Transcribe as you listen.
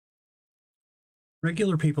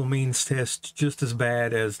Regular people means test just as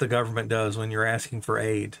bad as the government does when you're asking for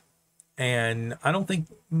aid. And I don't think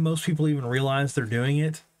most people even realize they're doing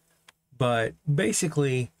it. But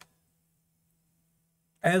basically,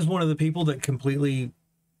 as one of the people that completely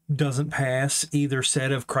doesn't pass either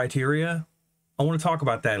set of criteria, I want to talk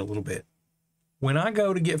about that a little bit. When I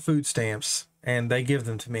go to get food stamps and they give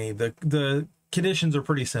them to me, the conditions are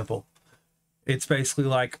pretty simple. It's basically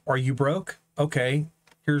like, are you broke? Okay,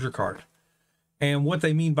 here's your card. And what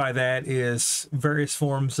they mean by that is various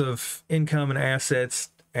forms of income and assets,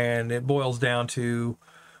 and it boils down to,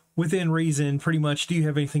 within reason, pretty much, do you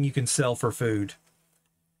have anything you can sell for food?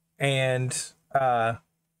 And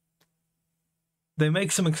they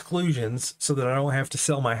make some exclusions so that I don't have to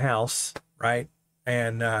sell my house, right?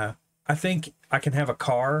 And I think I can have a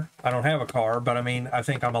car. I don't have a car, but I mean, I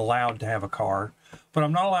think I'm allowed to have a car, but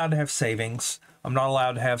I'm not allowed to have savings. I'm not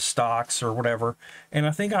allowed to have stocks or whatever. And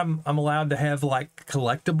I think I'm allowed to have like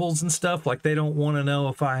collectibles and stuff. Like they don't want to know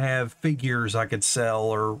if I have figures I could sell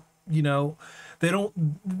or, you know, they don't,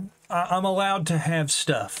 I'm allowed to have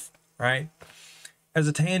stuff, right? As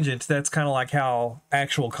a tangent, that's kind of like how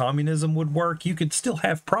actual communism would work. You could still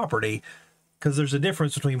have property because there's a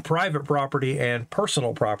difference between private property and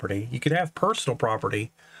personal property. You could have personal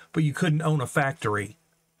property, but you couldn't own a factory.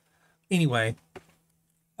 Anyway,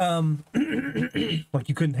 like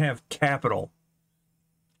you couldn't have capitalism,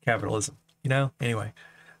 you know? Anyway,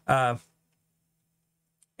 and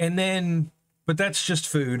then, but that's just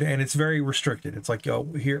food and it's very restricted. It's like,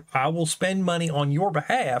 yo, here, I will spend money on your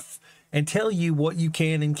behalf and tell you what you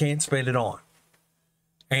can and can't spend it on.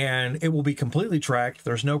 And it will be completely tracked.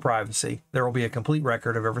 There's no privacy. There will be a complete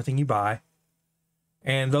record of everything you buy.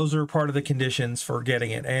 And those are part of the conditions for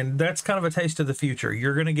getting it. And that's kind of a taste of the future.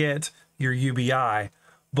 You're going to get your UBI,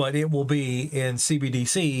 but it will be in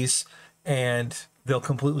CBDCs and they'll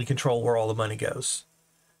completely control where all the money goes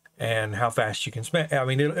and how fast you can spend. I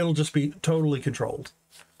mean, it'll just be totally controlled.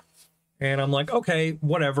 And I'm like, okay,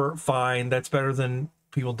 whatever, fine. That's better than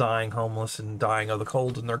people dying homeless and dying of the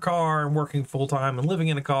cold in their car and working full time and living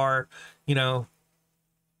in a car, you know,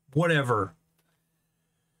 whatever.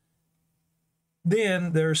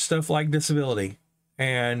 Then there's stuff like disability,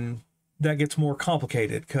 and that gets more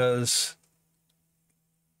complicated because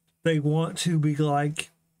they want to be like,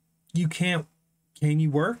 can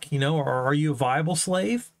you work, you know, or are you a viable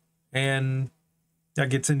slave? And that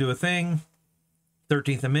gets into a thing.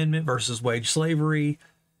 13th Amendment versus wage slavery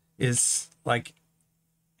is like,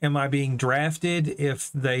 am I being drafted if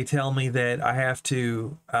they tell me that I have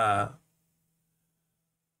to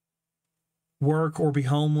work or be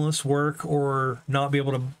homeless, work or not be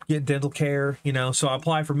able to get dental care, you know? So I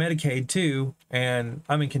apply for Medicaid too, and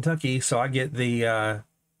I'm in Kentucky, so I get the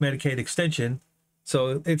Medicaid extension.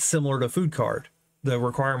 So it's similar to food card. The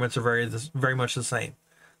requirements are very much the same.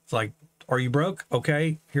 It's like, are you broke?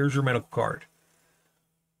 Okay, here's your medical card.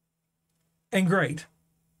 And great,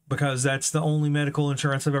 because that's the only medical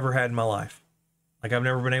insurance I've ever had in my life. Like, I've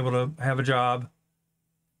never been able to have a job,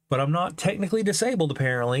 but I'm not technically disabled,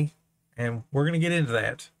 apparently, and we're going to get into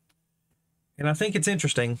that. And I think it's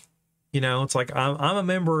interesting, you know, it's like I'm a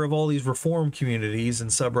member of all these reform communities and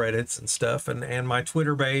subreddits and stuff, and my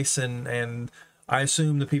Twitter base, and I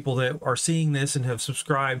assume the people that are seeing this and have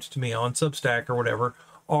subscribed to me on Substack or whatever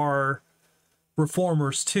are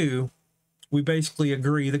reformers too. We basically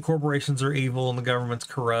agree that corporations are evil and the government's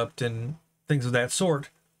corrupt and things of that sort.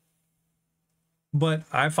 But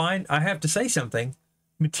I find I have to say something.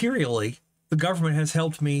 Materially, the government has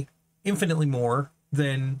helped me infinitely more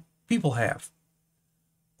than people have.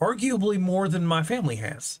 Arguably more than my family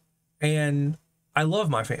has. And I love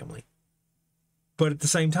my family. But at the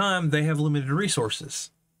same time, they have limited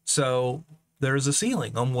resources. So there's a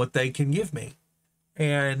ceiling on what they can give me.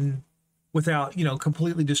 And without, you know,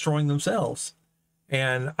 completely destroying themselves.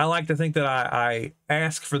 And I like to think that I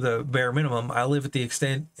ask for the bare minimum. I live at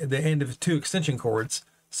the end of 2 extension cords.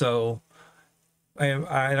 So, and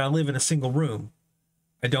I live in a single room.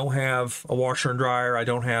 I don't have a washer and dryer. I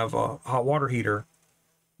don't have a hot water heater.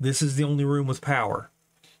 This is the only room with power.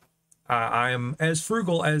 I am as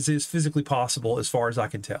frugal as is physically possible as far as I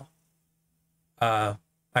can tell. I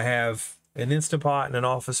have an Instant Pot and an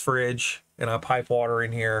office fridge, and I pipe water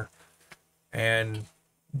in here. And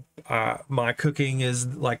my cooking is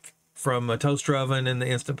like from a toaster oven and the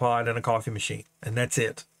Instant Pot and a coffee machine. And that's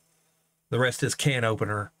it. The rest is can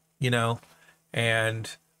opener, you know. And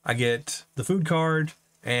I get the food card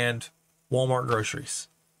and Walmart groceries.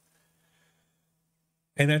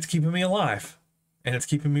 And that's keeping me alive. And it's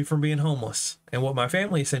keeping me from being homeless. And what my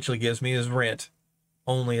family essentially gives me is rent.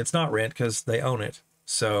 Only it's not rent because they own it.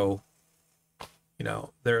 So, You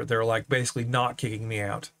know, they're like basically not kicking me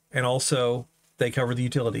out. And also they cover the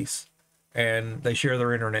utilities and they share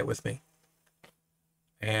their internet with me.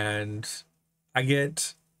 And I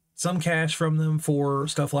get some cash from them for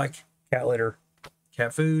stuff like cat litter,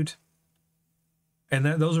 cat food, and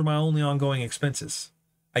those are my only ongoing expenses.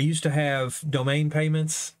 I used to have domain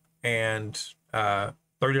payments and $30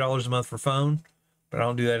 a month for phone, but I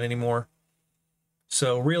don't do that anymore.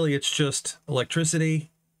 So really, it's just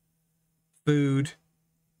electricity, food.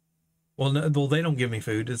 Well, no, well, they don't give me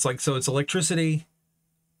food. It's like, so it's electricity,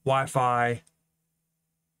 Wi-Fi,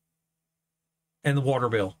 and the water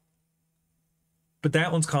bill. But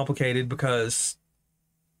that one's complicated because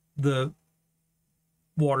the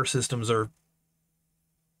water systems are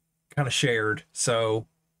kind of shared, so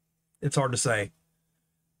it's hard to say.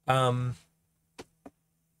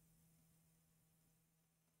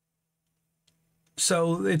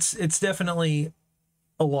 So it's definitely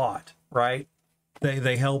a lot, right?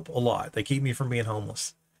 They help a lot. They keep me from being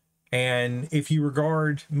homeless. And if you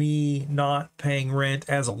regard me not paying rent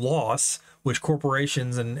as a loss, which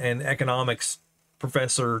corporations and economics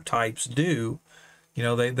professor types do, you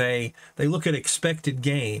know, they look at expected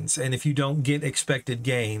gains, and if you don't get expected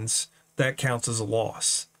gains, that counts as a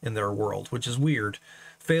loss in their world, which is weird.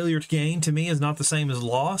 Failure to gain to me is not the same as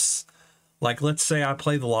loss. Like, let's say I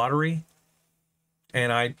play the lottery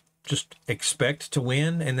and I just expect to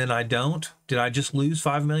win and then I don't. Did I just lose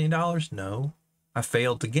 $5 million? No, I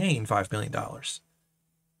failed to gain $5 million.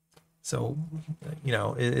 So, you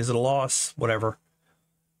know, is it a loss? Whatever.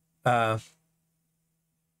 But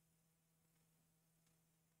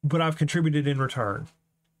I've contributed in return.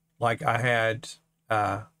 Like, I had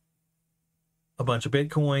a bunch of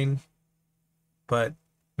Bitcoin, but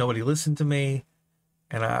nobody listened to me.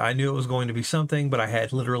 And I knew it was going to be something, but I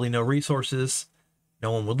had literally no resources.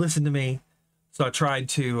 No one would listen to me. So I tried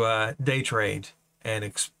to day trade and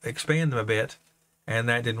expand them a bit, and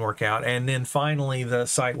that didn't work out. And then finally, the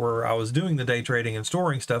site where I was doing the day trading and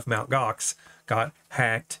storing stuff, Mt. Gox, got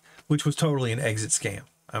hacked, which was totally an exit scam.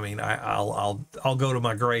 I mean, I'll go to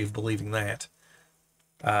my grave believing that.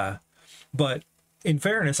 But in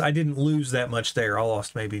fairness, I didn't lose that much there. I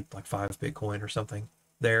lost maybe like 5 Bitcoin or something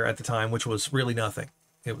there at the time, which was really nothing.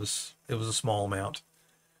 It was a small amount.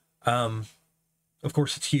 Of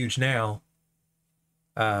course, it's huge now.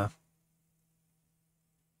 But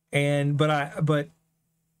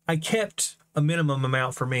I kept a minimum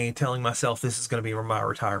amount for me, telling myself this is going to be my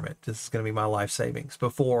retirement. This is going to be my life savings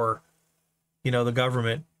before, you know, the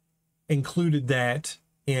government included that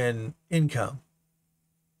in income.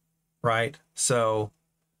 Right? So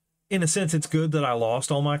in a sense, it's good that I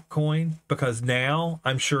lost all my coin, because now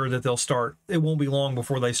I'm sure that it won't be long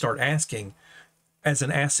before they start asking as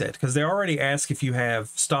an asset, because they already ask if you have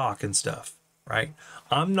stock and stuff, right?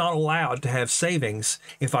 I'm not allowed to have savings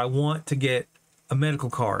if I want to get a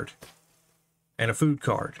medical card and a food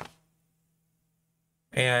card.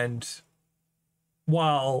 And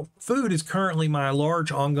while food is currently my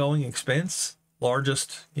large ongoing expense,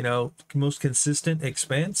 largest, you know, most consistent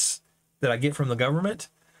expense that I get from the government,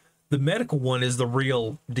 the medical one is the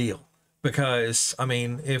real deal. Because, I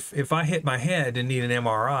mean, if I hit my head and need an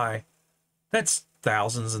MRI, that's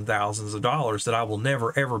thousands and thousands of dollars that I will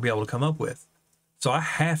never, ever be able to come up with. So I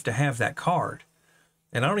have to have that card.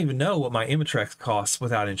 And I don't even know what my Imitrex costs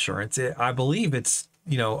without insurance. I believe it's,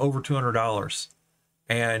 you know, over $200.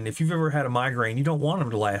 And if you've ever had a migraine, you don't want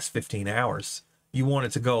them to last 15 hours. You want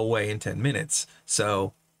it to go away in 10 minutes.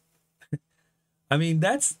 So, I mean,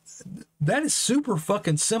 that is super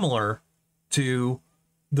fucking similar to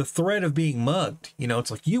the threat of being mugged. You know,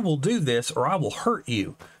 it's like, you will do this or I will hurt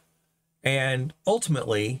you. And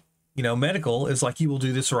ultimately, you know, medical is like, you will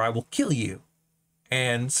do this or I will kill you.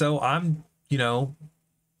 And so I'm, you know,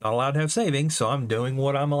 not allowed to have savings, so I'm doing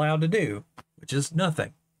what I'm allowed to do, which is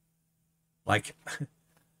nothing. Like,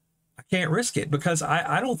 I can't risk it because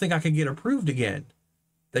I don't think I could get approved again.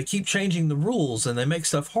 They keep changing the rules and they make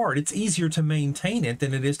stuff hard. It's easier to maintain it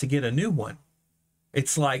than it is to get a new one.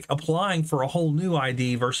 It's like applying for a whole new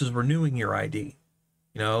ID versus renewing your ID.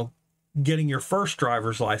 You know, getting your first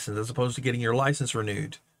driver's license as opposed to getting your license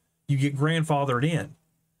renewed. You get grandfathered in.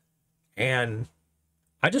 And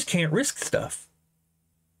I just can't risk stuff,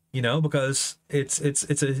 you know, because it's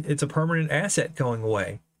a permanent asset going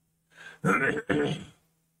away. And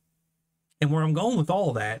where I'm going with all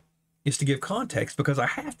of that is to give context, because I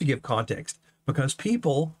have to give context, because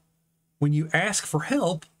people, when you ask for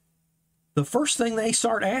help, the first thing they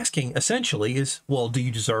start asking essentially is, well, do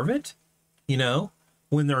you deserve it? You know,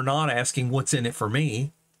 when they're not asking what's in it for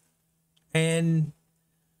me. And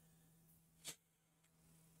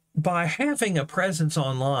by having a presence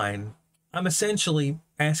online I'm essentially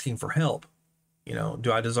asking for help. You know,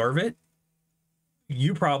 do I deserve it?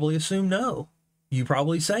 You probably assume no. You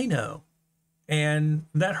probably say no. And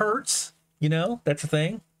that hurts. You know, that's a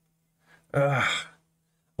thing. I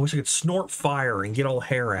wish I could snort fire and get all the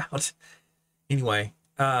hair out. Anyway,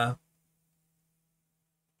 I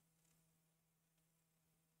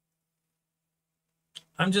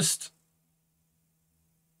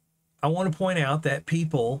want to point out that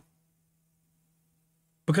people,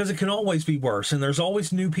 because it can always be worse, and there's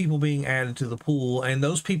always new people being added to the pool, and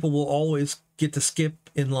those people will always get to skip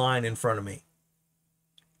in line in front of me.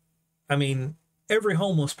 I mean, every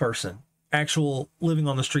homeless person, actual living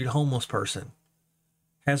on the street homeless person,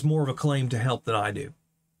 has more of a claim to help than I do.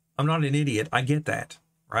 I'm not an idiot. I get that,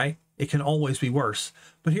 right? It can always be worse.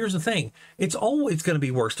 But here's the thing. It's always going to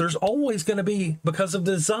be worse. There's always going to be, because of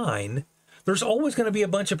design, there's always going to be a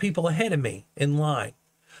bunch of people ahead of me in line.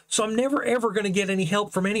 So I'm never, ever going to get any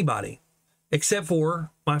help from anybody except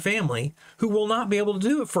for my family, who will not be able to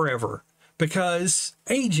do it forever because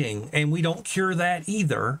aging, and we don't cure that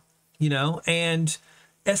either, you know, and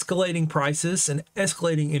escalating prices and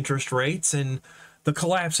escalating interest rates and the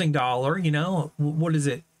collapsing dollar, you know, what is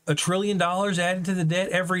it? $1 trillion added to the debt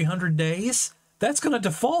every 100 days? That's going to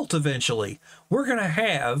default eventually. We're going to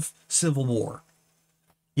have civil war,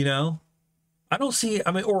 you know? I don't see,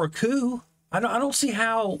 I mean, or a coup. I don't see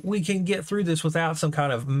how we can get through this without some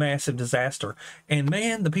kind of massive disaster. And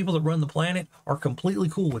man, the people that run the planet are completely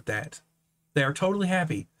cool with that. They are totally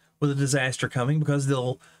happy with a disaster coming because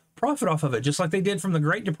they'll profit off of it, just like they did from the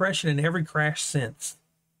Great Depression and every crash since.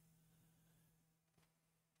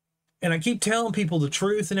 And I keep telling people the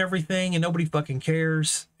truth and everything, and nobody fucking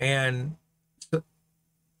cares. And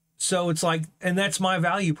so it's like, and that's my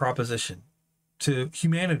value proposition to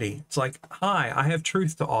humanity. It's like, hi, I have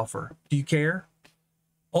truth to offer. Do you care?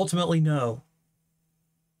 Ultimately, no.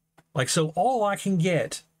 Like, so all I can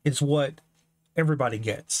get is what everybody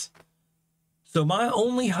gets. So my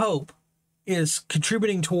only hope is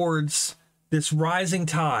contributing towards this rising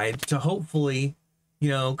tide to hopefully, you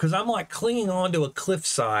know, because I'm like clinging onto a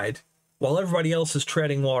cliffside while everybody else is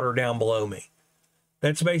treading water down below me.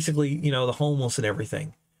 That's basically, you know, the homeless and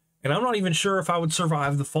everything. And I'm not even sure if I would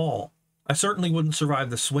survive the fall. I certainly wouldn't survive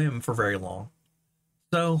the swim for very long.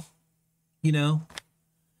 So, you know,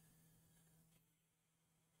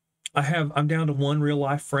 I'm down to one real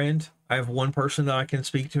life friend. I have one person that I can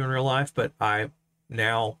speak to in real life, but I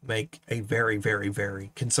now make a very, very,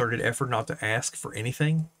 very concerted effort not to ask for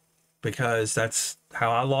anything, because that's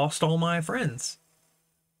how I lost all my friends.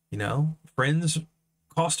 You know, friends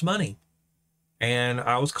cost money, and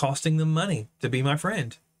I was costing them money to be my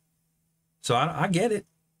friend. So I get it,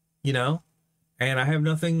 you know, and I have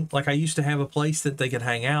nothing. Like, I used to have a place that they could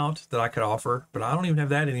hang out that I could offer, but I don't even have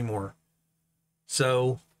that anymore.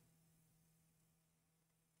 So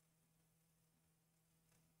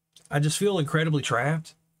I just feel incredibly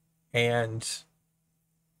trapped, and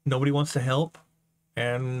nobody wants to help.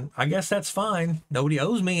 And I guess that's fine. Nobody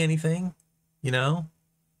owes me anything, you know?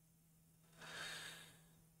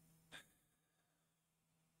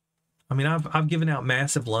 I mean, I've given out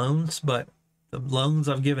massive loans, but the loans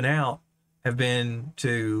I've given out have been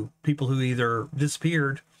to people who either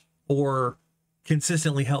disappeared or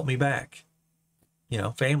consistently helped me back, you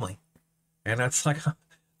know, family. And that's like,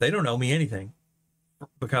 they don't owe me anything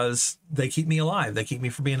because they keep me alive. They keep me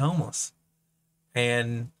from being homeless.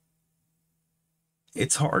 And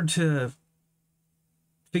it's hard to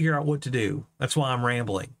figure out what to do. That's why I'm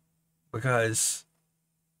rambling, because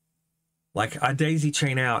like I daisy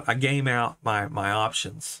chain out, I game out my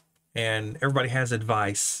options, and everybody has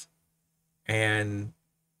advice, and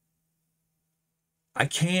I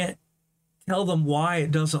can't tell them why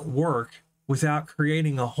it doesn't work without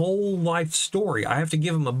creating a whole life story. I have to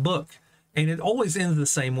give them a book, and it always ends the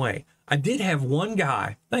same way. I did have one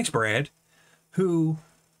guy, thanks Brad, who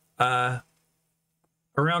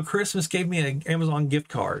around Christmas gave me an Amazon gift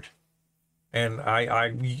card, and I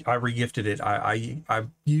regifted it. I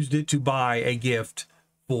used it to buy a gift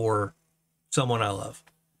for someone I love,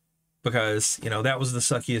 because, you know, that was the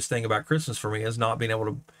suckiest thing about Christmas for me, is not being able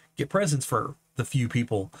to get presents for the few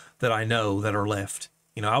people that I know that are left.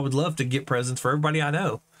 You know, I would love to get presents for everybody I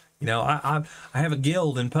know. You know, I have a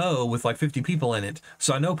guild in Poe with like 50 people in it,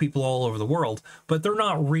 so I know people all over the world, but they're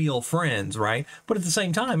not real friends, right? But at the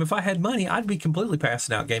same time, if I had money, I'd be completely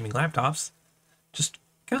passing out gaming laptops, just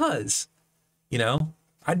because, you know,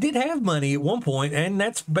 I did have money at one point, and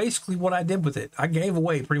that's basically what I did with it. I gave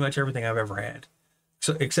away pretty much everything I've ever had,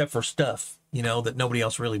 so except for stuff, you know, that nobody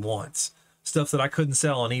else really wants, stuff that I couldn't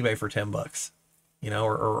sell on eBay for $10, you know,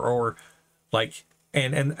 or like,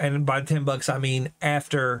 and by $10 I mean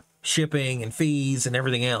after shipping and fees and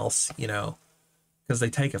everything else, you know, because they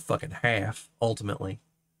take a fucking half ultimately.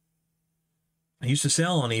 I used to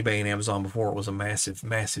sell on eBay and Amazon before it was a massive,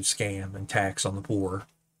 massive scam and tax on the poor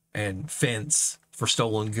and fence for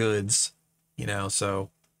stolen goods, you know, so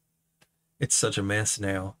it's such a mess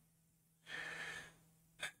now.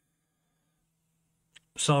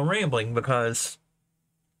 So I'm rambling because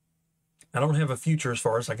I don't have a future as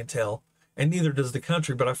far as I can tell, and neither does the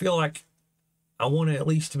country, but I feel like I want to at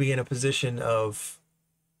least be in a position of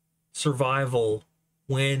survival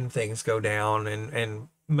when things go down and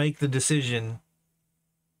make the decision,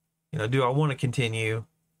 you know, do I want to continue?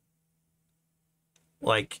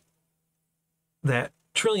 Like that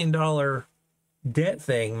 $1 trillion debt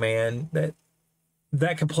thing, man,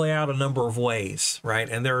 that could play out a number of ways, right?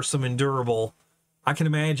 And there are some endurable, I can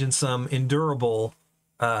imagine some endurable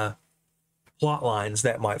plot lines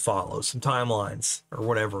that might follow, some timelines or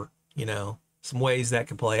whatever, you know, some ways that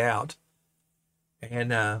could play out.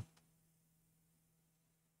 And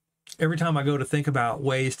every time I go to think about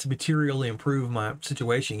ways to materially improve my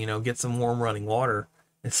situation, you know, get some warm running water,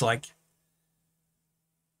 it's like,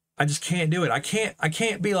 I just can't do it. I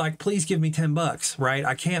can't be like, please give me $10, right?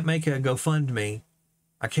 I can't make a GoFundMe.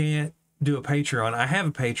 I can't do a Patreon. I have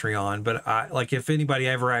a Patreon, but like if anybody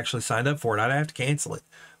ever actually signed up for it, I'd have to cancel it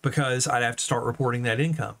because I'd have to start reporting that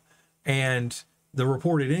income. And the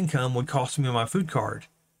reported income would cost me my food card,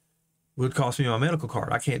 would cost me my medical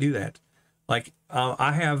card. I can't do that. Like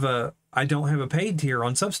I don't have a paid tier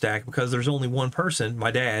on Substack because there's only one person,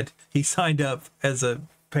 my dad. He signed up as a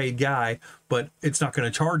paid guy, but it's not going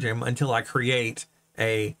to charge him until I create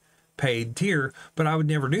a paid tier. But I would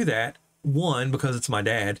never do that. One, because it's my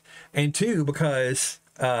dad, and two, because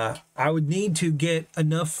I would need to get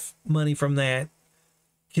enough money from that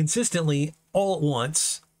consistently all at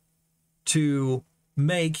once to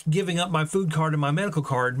make giving up my food card and my medical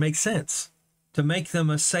card make sense, to make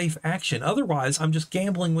them a safe action. Otherwise, I'm just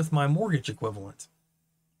gambling with my mortgage equivalent,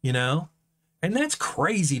 you know? And that's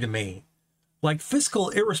crazy to me. Like, fiscal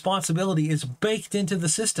irresponsibility is baked into the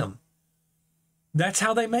system. That's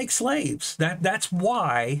how they make slaves. That's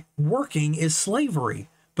why working is slavery,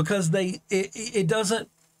 because it doesn't,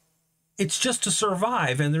 it's just to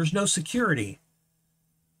survive and there's no security.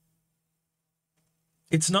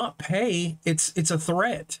 It's not pay, it's a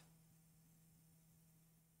threat.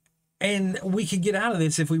 And we could get out of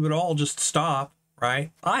this if we would all just stop,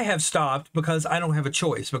 right? I have stopped because I don't have a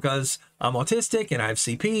choice, because I'm autistic and I have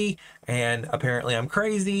CP and apparently I'm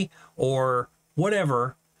crazy or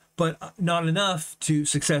whatever, but not enough to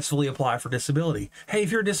successfully apply for disability. Hey,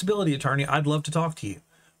 if you're a disability attorney, I'd love to talk to you.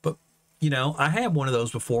 But, you know, I had one of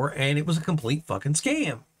those before and it was a complete fucking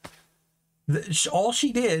scam. All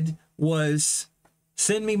she did was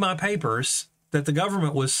send me my papers that the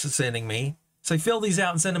government was sending me, say, fill these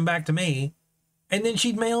out and send them back to me, and then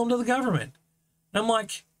she'd mail them to the government. And I'm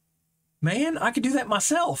like, man, I could do that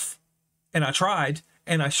myself. And I tried,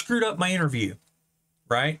 and I screwed up my interview,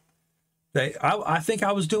 right? I think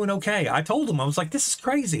I was doing okay. I told them, I was like, this is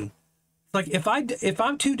crazy. Like, if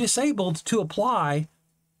I'm too disabled to apply,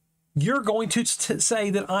 you're going to say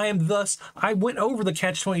that I am thus, I went over the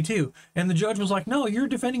catch-22. And the judge was like, no, you're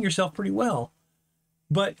defending yourself pretty well.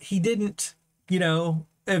 But he didn't, you know,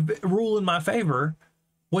 rule in my favor.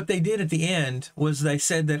 What they did at the end was they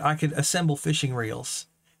said that I could assemble fishing reels.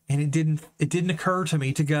 And it didn't occur to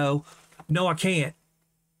me to go, no, I can't.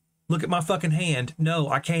 Look at my fucking hand. No,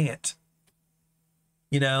 I can't.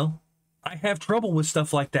 You know, I have trouble with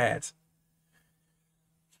stuff like that.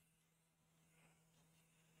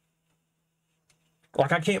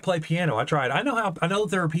 Like, I can't play piano. I tried. I know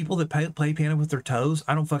there are people that play piano with their toes.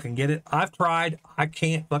 I don't fucking get it. I've tried. I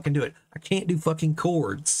can't fucking do it. I can't do fucking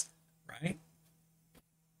chords, right?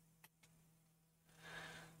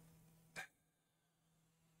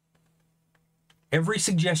 Every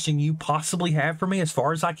suggestion you possibly have for me, as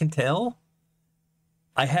far as I can tell,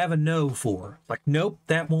 I have a no for. Like, nope,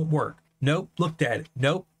 that won't work. Nope, looked at it.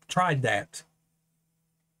 Nope, tried that.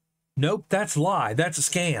 Nope, that's a lie. That's a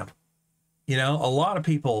scam. You know, a lot of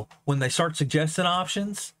people, when they start suggesting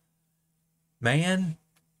options, man,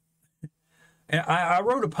 and I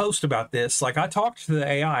wrote a post about this. Like, I talked to the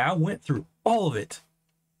AI. I went through all of it.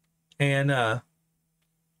 And the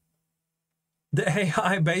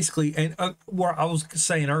AI basically, and where I was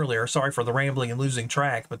saying earlier, sorry for the rambling and losing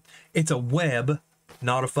track, but it's a web,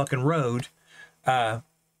 not a fucking road.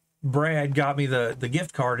 Brad got me the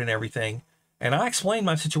gift card and everything, and I explained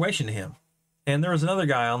my situation to him. And there was another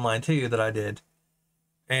guy online too that I did,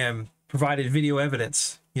 and provided video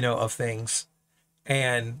evidence, you know, of things,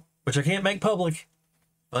 and which I can't make public.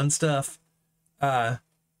 Fun stuff.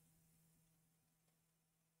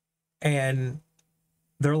 And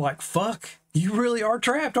they're like, fuck, you really are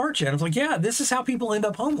trapped, aren't you? And I was like, yeah, this is how people end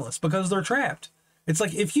up homeless, because they're trapped. It's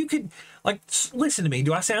like, if you could, like, listen to me.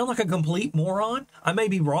 Do I sound like a complete moron? I may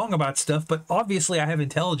be wrong about stuff, but obviously I have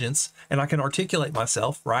intelligence and I can articulate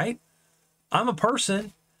myself, right? I'm a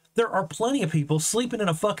person. There are plenty of people sleeping in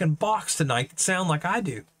a fucking box tonight that sound like I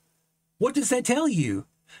do. What does that tell you?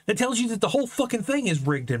 That tells you that the whole fucking thing is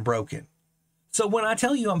rigged and broken. So when I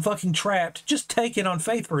tell you I'm fucking trapped, just take it on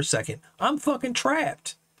faith for a second. I'm fucking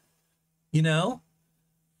trapped. You know?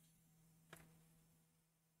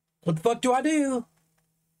 What the fuck do I do?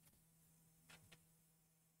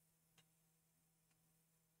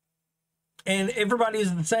 And everybody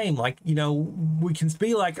is the same. Like, you know, we can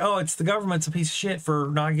be like, oh, it's the government's a piece of shit for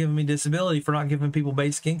not giving me disability, for not giving people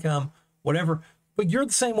basic income, whatever. But you're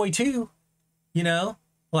the same way too, you know?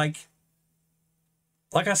 Like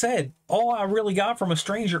I said, all I really got from a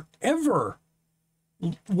stranger ever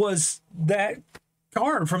was that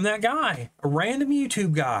card from that guy, a random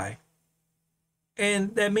YouTube guy.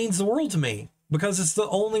 And that means the world to me, because it's the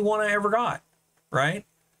only one I ever got, right?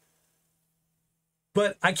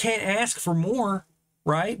 But I can't ask for more,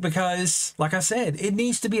 right? Because, like I said, it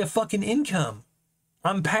needs to be a fucking income.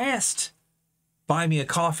 I'm past buy me a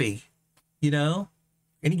coffee, you know?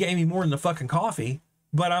 And he gave me more than a fucking coffee,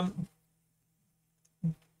 but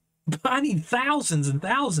I need thousands and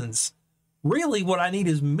thousands. Really, what I need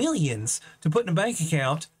is millions to put in a bank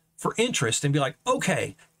account for interest and be like,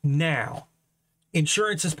 okay, now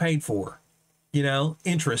insurance is paid for, you know,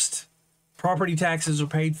 interest, property taxes are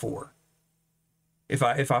paid for. If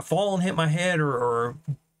I fall and hit my head or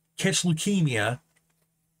catch leukemia,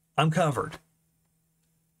 I'm covered.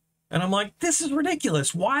 And I'm like, this is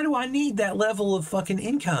ridiculous. Why do I need that level of fucking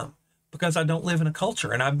income? Because I don't live in a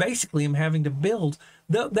culture, and I basically am having to build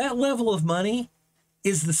that level of money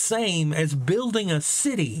is the same as building a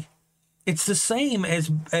city. It's the same as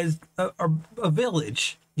a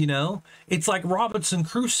village, you know? It's like Robinson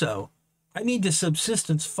Crusoe. I need to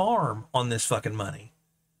subsistence farm on this fucking money.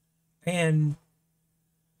 And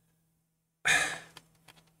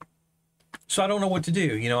so I don't know what to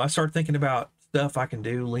do. You know, I start thinking about stuff I can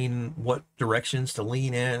do, what directions to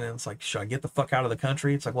lean in. And it's like, should I get the fuck out of the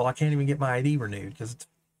country? It's like, well, I can't even get my ID renewed because it's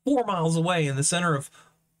 4 miles away in the center of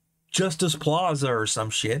Justice Plaza or some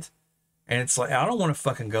shit. And it's like, I don't want to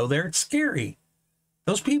fucking go there. It's scary.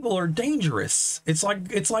 Those people are dangerous. It's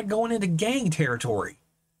like going into gang territory.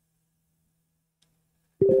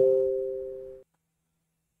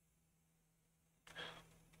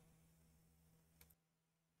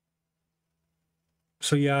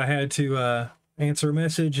 So yeah, I had to answer a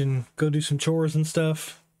message and go do some chores and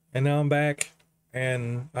stuff. And now I'm back,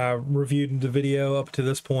 and I reviewed the video up to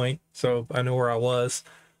this point, so I know where I was.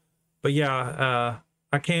 But yeah,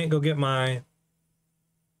 I can't go get my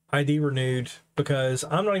ID renewed because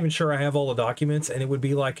I'm not even sure I have all the documents, and it would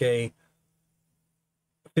be like a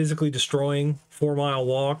physically destroying 4-mile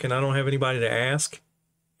walk, and I don't have anybody to ask,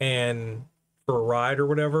 and for a ride or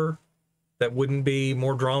whatever, that wouldn't be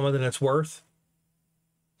more drama than it's worth.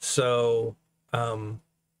 So, and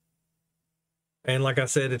like I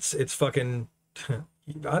said, it's fucking,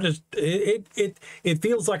 it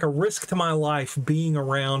feels like a risk to my life being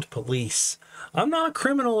around police. I'm not a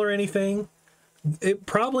criminal or anything.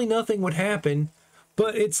 Probably nothing would happen,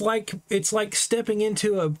 but it's like stepping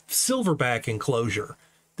into a silverback enclosure.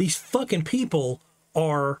 These fucking people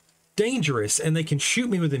are dangerous, and they can shoot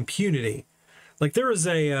me with impunity. Like, there is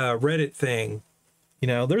a Reddit thing. You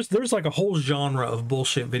know, there's like a whole genre of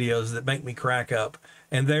bullshit videos that make me crack up,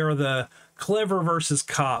 and they are the clever versus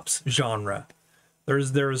cops genre.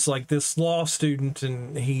 There's like this law student,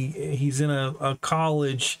 and he's in a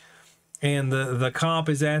college, and the cop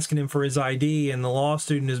is asking him for his ID, and the law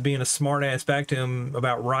student is being a smart ass back to him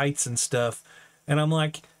about rights and stuff. And I'm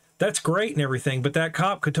like, that's great and everything, but that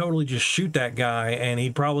cop could totally just shoot that guy, and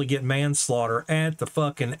he'd probably get manslaughter at the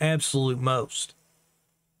fucking absolute most.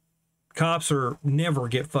 Cops never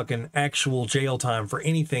get fucking actual jail time for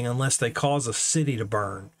anything unless they cause a city to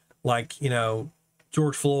burn, like, you know,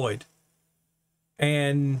 George Floyd.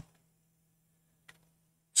 And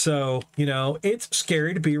so, you know, it's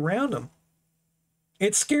scary to be around them.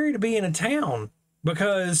 It's scary to be in a town,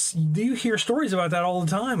 because you hear stories about that all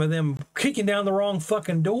the time, of them kicking down the wrong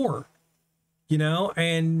fucking door, you know,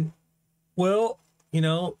 and, well, you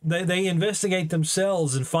know, they investigate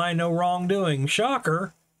themselves and find no wrongdoing.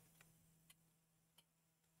 Shocker.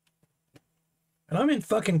 And I'm in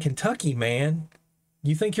fucking Kentucky, man.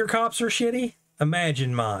 You think your cops are shitty?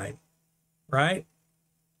 Imagine mine, right?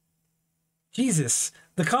 Jesus,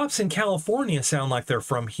 the cops in California sound like they're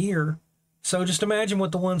from here. So just imagine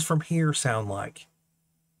what the ones from here sound like.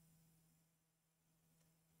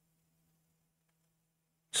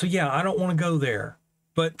 So yeah, I don't want to go there.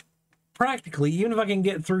 But practically, even if I can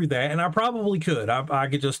get through that, and I probably could, I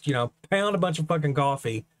could just, you know, pound a bunch of fucking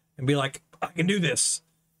coffee and be like, I can do this,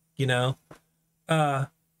 you know?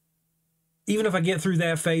 Even if I get through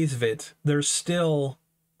that phase of it, there's still,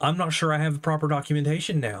 I'm not sure I have the proper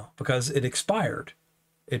documentation now because it expired.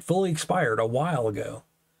 It fully expired a while ago.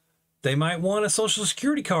 They might want a social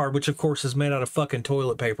security card, which of course is made out of fucking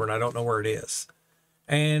toilet paper and I don't know where it is.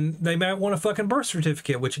 And they might want a fucking birth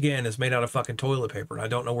certificate, which again is made out of fucking toilet paper and I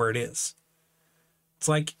don't know where it is. It's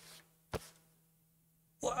like,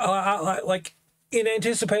 like in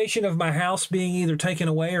anticipation of my house being either taken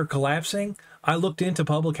away or collapsing, I looked into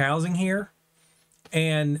public housing here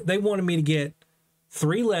and they wanted me to get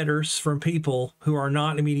 3 letters from people who are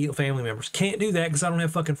not immediate family members. Can't do that because I don't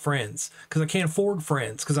have fucking friends, because I can't afford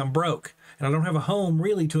friends, because I'm broke and I don't have a home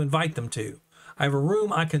really to invite them to. I have a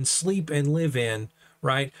room I can sleep and live in,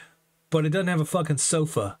 right? But it doesn't have a fucking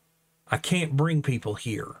sofa. I can't bring people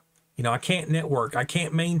here. You know, I can't network. I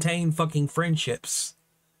can't maintain fucking friendships.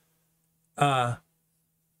 What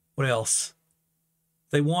else?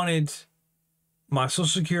 They wanted my social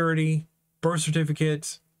security, birth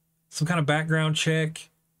certificate, some kind of background check,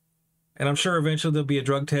 and I'm sure eventually there'll be a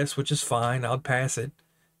drug test, which is fine. I'll pass it.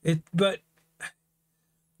 But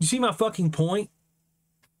you see my fucking point?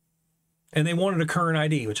 And they wanted a current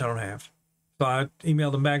ID, which I don't have. So I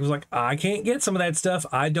emailed them back. I was like, I can't get some of that stuff.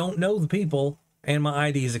 I don't know the people, and my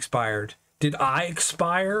ID is expired. Did I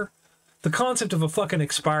expire? The concept of a fucking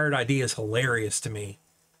expired ID is hilarious to me.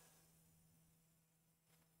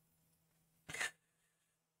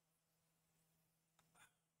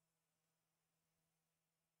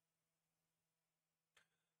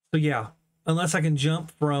 So yeah, unless I can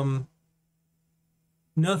jump from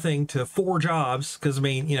nothing to 4 jobs, because I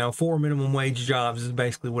mean, you know, 4 minimum wage jobs is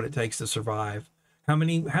basically what it takes to survive. How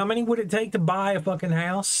many would it take to buy a fucking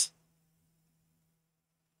house?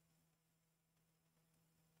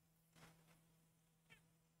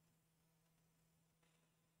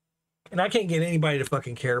 And I can't get anybody to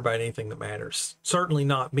fucking care about anything that matters. Certainly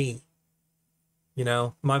not me. You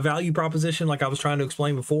know, my value proposition, like I was trying to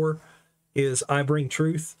explain before, is I bring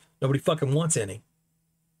truth. Nobody fucking wants any.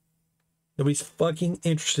 Nobody's fucking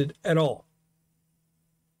interested at all.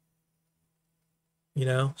 You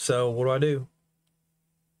know, so what do?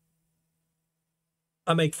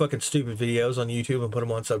 I make fucking stupid videos on YouTube and put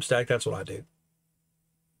them on Substack. That's what I do.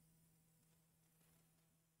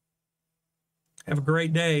 Have a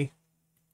great day.